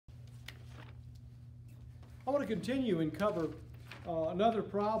I want to continue and cover another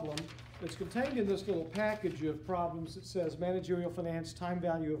problem that's contained in this little package of problems that says managerial finance, time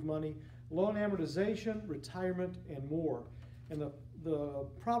value of money, loan amortization, retirement, and more. And the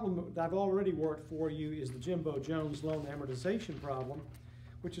problem that I've already worked for you is the Jimbo Jones loan amortization problem,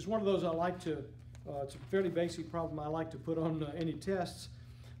 which is one of those I like to, it's a fairly basic problem I like to put on any tests.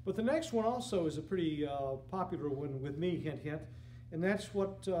 But the next one also is a pretty popular one with me, hint, hint, and that's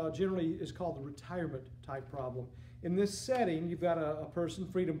what generally is called the retirement type problem. In this setting, you've got a person,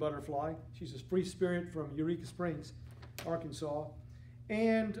 Freedom Butterfly. She's a free spirit from Eureka Springs, Arkansas.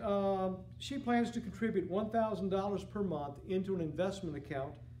 And she plans to contribute $1,000 per month into an investment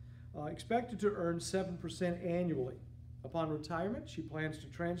account expected to earn 7% annually. Upon retirement, she plans to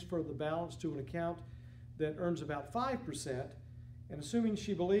transfer the balance to an account that earns about 5%. And assuming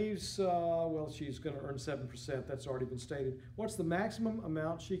she believes, well, she's going to earn 7%, that's already been stated. What's the maximum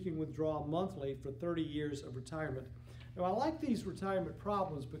amount she can withdraw monthly for 30 years of retirement? Now, I like these retirement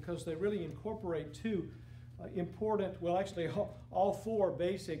problems because they really incorporate two important, well, actually all four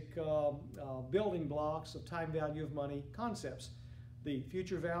basic building blocks of time value of money concepts. The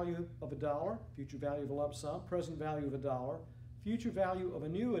future value of a dollar, future value of a lump sum, present value of a dollar, future value of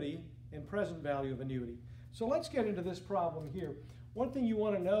annuity, and present value of annuity. So let's get into this problem here. One thing you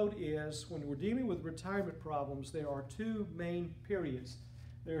want to note is when we're dealing with retirement problems, there are two main periods.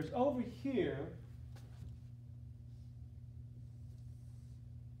 There's over here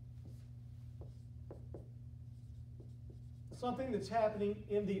something that's happening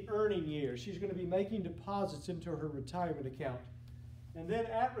in the earning years. She's going to be making deposits into her retirement account. And then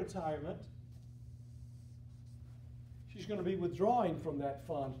at retirement, she's going to be withdrawing from that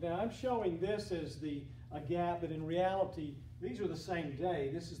fund. Now I'm showing this as a gap, but in reality, these are the same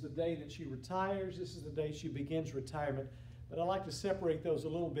day. This is the day that she retires. This is the day she begins retirement. But I like to separate those a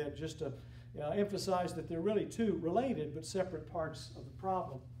little bit just to emphasize that they're really two related but separate parts of the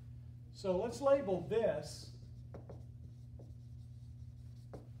problem. So let's label this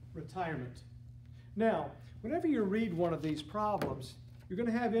retirement. Now, whenever you read one of these problems, you're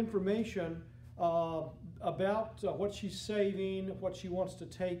going to have information about what she's saving, what she wants to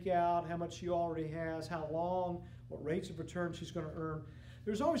take out, how much she already has, how long, what rates of return she's going to earn.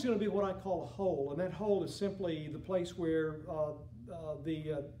 There's always going to be what I call a hole, and that hole is simply the place where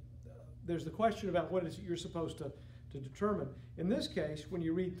there's the question about what is it you're supposed to determine. In this case, when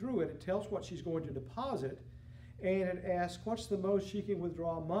you read through it, it tells what she's going to deposit, and it asks what's the most she can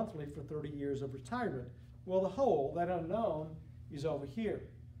withdraw monthly for 30 years of retirement. Well, the hole, that unknown, is over here.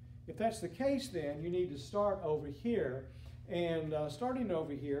 If that's the case, then you need to start over here. And starting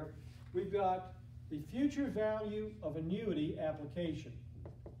over here, we've got the future value of annuity application.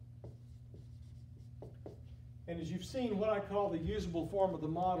 And as you've seen, what I call the usable form of the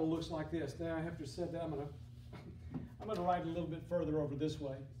model looks like this. Now I have to set that, I'm going to write a little bit further over this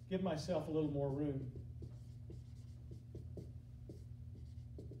way, give myself a little more room.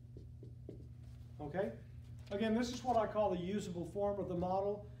 Okay? Again, this is what I call the usable form of the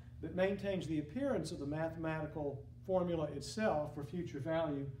model that maintains the appearance of the mathematical formula itself for future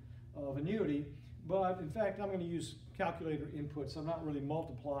value of annuity. But in fact, I'm going to use calculator inputs. I'm not really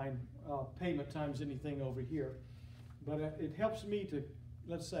multiplying payment times anything over here. But it helps me to,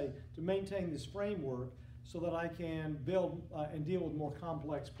 let's say, to maintain this framework so that I can build and deal with more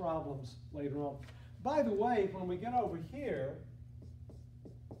complex problems later on. By the way, when we get over here,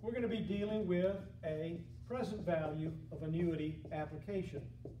 we're going to be dealing with a present value of annuity application.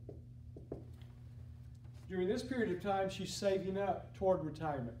 During this period of time, she's saving up toward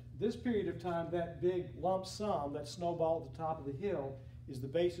retirement. This period of time, that big lump sum, that snowball at the top of the hill, is the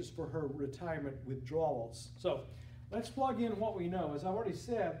basis for her retirement withdrawals. So let's plug in what we know. As I've already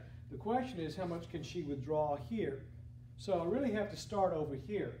said, the question is how much can she withdraw here? So I really have to start over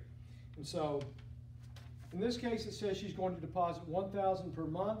here. And so in this case, it says she's going to deposit $1,000 per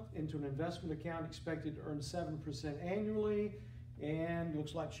month into an investment account expected to earn 7% annually, and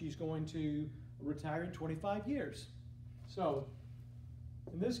looks like she's going to retire in 25 years. So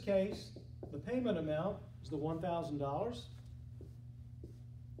in this case, the payment amount is the $1,000,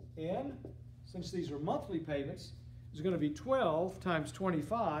 and since these are monthly payments, it's going to be 12 times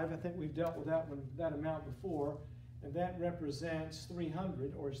 25. I think we've dealt with that amount before, and that represents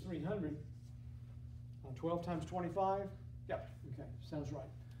 300, or is 300 12 times 25? Yeah, okay, sounds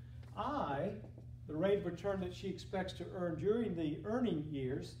right. The rate of return that she expects to earn during the earning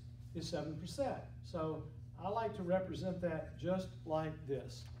years is 7%. So I like to represent that just like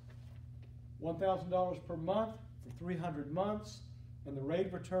this. $1,000 per month for 300 months, and the rate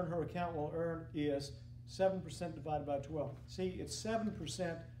of return her account will earn is 7% divided by 12. See, it's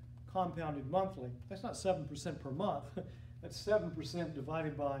 7% compounded monthly. That's not 7% per month. That's 7%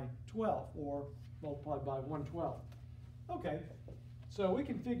 divided by 12, or multiplied by 1/12. Okay, so we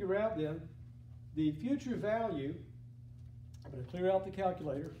can figure out then the future value. I'm going to clear out the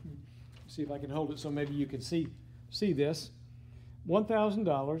calculator, see if I can hold it so maybe you can see this.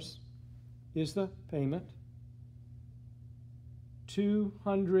 $1,000 is the payment.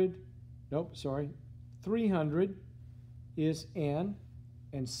 300 is N,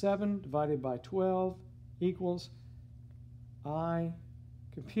 and 7 divided by 12 equals I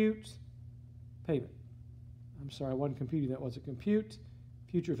compute payment. I'm sorry, I wasn't computing that. Was it compute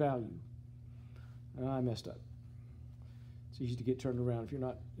future value? I messed up. It's easy to get turned around if you're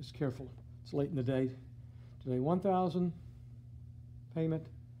not as careful. It's late in the day. Today, 1,000 payment.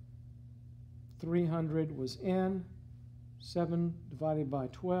 300 was N. 7 divided by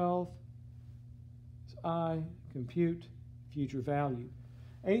 12 is I compute future value.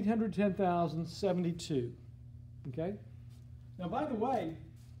 810,072. Okay? Now, by the way,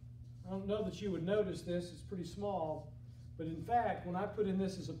 I don't know that you would notice this. It's pretty small. But in fact, when I put in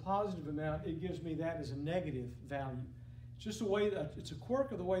this as a positive amount, it gives me that as a negative value. It's just a way that, it's a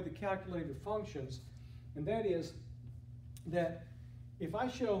quirk of the way the calculator functions. And that is that if I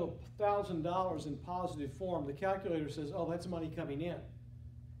show $1,000 in positive form, the calculator says, oh, that's money coming in.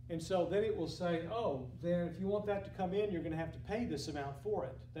 And so then it will say, oh, then if you want that to come in, you're going to have to pay this amount for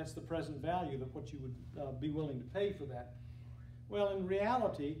it. That's the present value of what you would be willing to pay for that. Well, in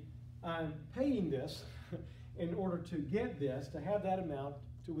reality, I'm paying this in order to get this, to have that amount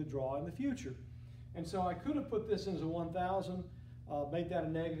to withdraw in the future. And so I could have put this as a 1,000, made that a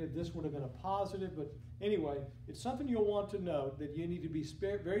negative. This would have been a positive. But anyway, it's something you'll want to note, that you need to be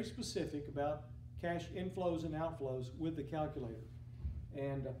very specific about cash inflows and outflows with the calculator.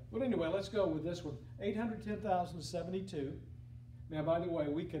 And but anyway, let's go with this one, 810,072. Now, by the way,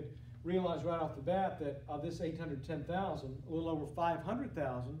 we could realize right off the bat that of this 810,000, a little over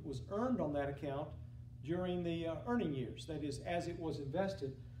 500,000 was earned on that account during the earning years. That is, as it was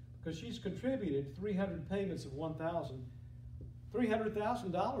invested, because she's contributed 300 payments of 1,000.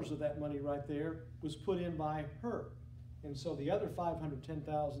 $300,000 of that money right there was put in by her. And so the other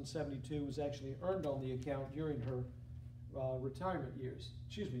 510,072 was actually earned on the account during her retirement years,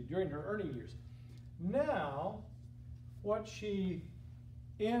 during her earning years. Now, what she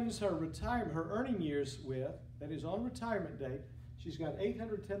ends her earning years with, that is on retirement date, she's got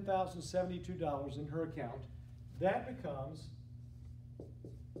 $810,072 in her account. That becomes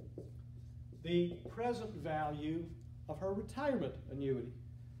the present value of her retirement annuity.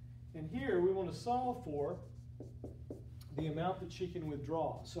 And here we want to solve for the amount that she can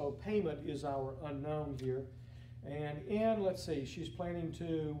withdraw. So payment is our unknown here. And N, let's see, she's planning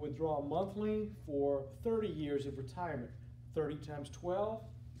to withdraw monthly for 30 years of retirement. 30 times 12,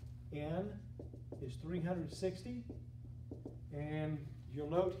 N is 360. And you'll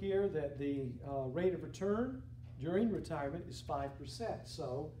note here that the rate of return during retirement is 5%.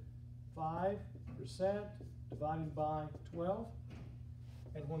 So 5% divided by 12.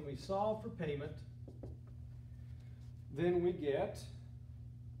 And when we solve for payment, then we get,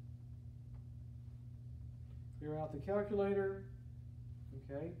 clear out the calculator,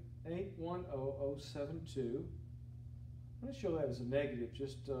 okay, 810,072. I'm going to show that as a negative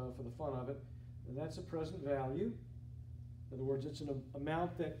just for the fun of it. And that's a present value. In other words, it's an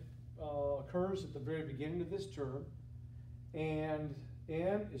amount that occurs at the very beginning of this term. And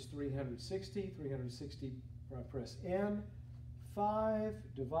N is 360. 360, when I press N, 5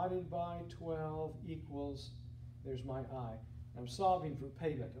 divided by 12 equals, there's my I. I'm solving for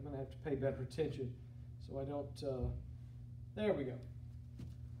payment. I'm going to have to pay better attention so I don't, there we go.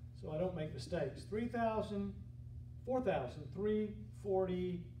 So I don't make mistakes.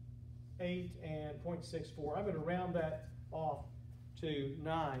 348 and 0.64. I'm going to round that off to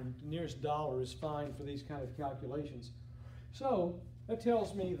 9. The nearest dollar is fine for these kind of calculations. So that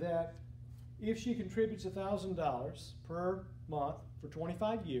tells me that if she contributes $1,000 per month for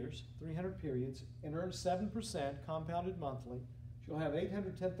 25 years, 300 periods, and earns 7% compounded monthly, she'll have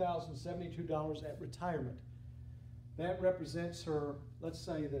 $810,072 at retirement. That represents her, let's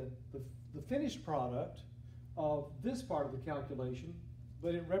say, the finished product of this part of the calculation,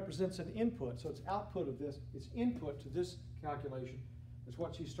 but it represents an input. So it's output of this, it's input to this calculation. It's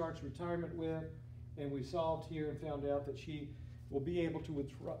what she starts retirement with, and we solved here and found out that she will be able to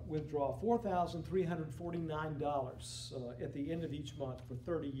withdraw $4,349 at the end of each month for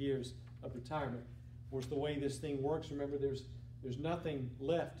 30 years of retirement. Of course, the way this thing works, remember, there's nothing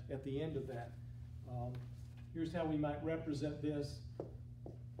left at the end of that. Here's how we might represent this.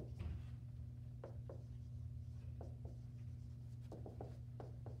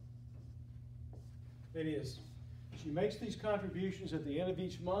 It is. She makes these contributions at the end of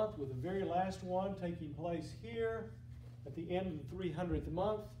each month, with the very last one taking place here at the end of the 300th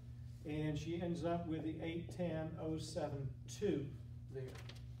month, and she ends up with the 810,072 there.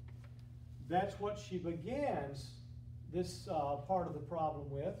 That's what she begins this part of the problem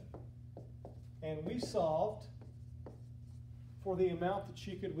with, and we solved for the amount that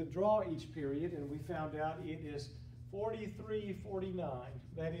she could withdraw each period, and we found out it is $43.49.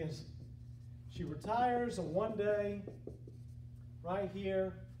 That is, she retires on one day right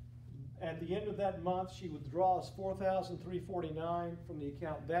here. At the end of that month, she withdraws $4,349 from the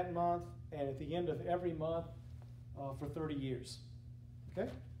account that month, and at the end of every month for 30 years. Okay?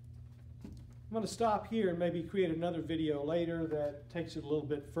 I'm going to stop here and maybe create another video later that takes it a little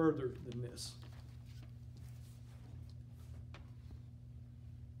bit further than this.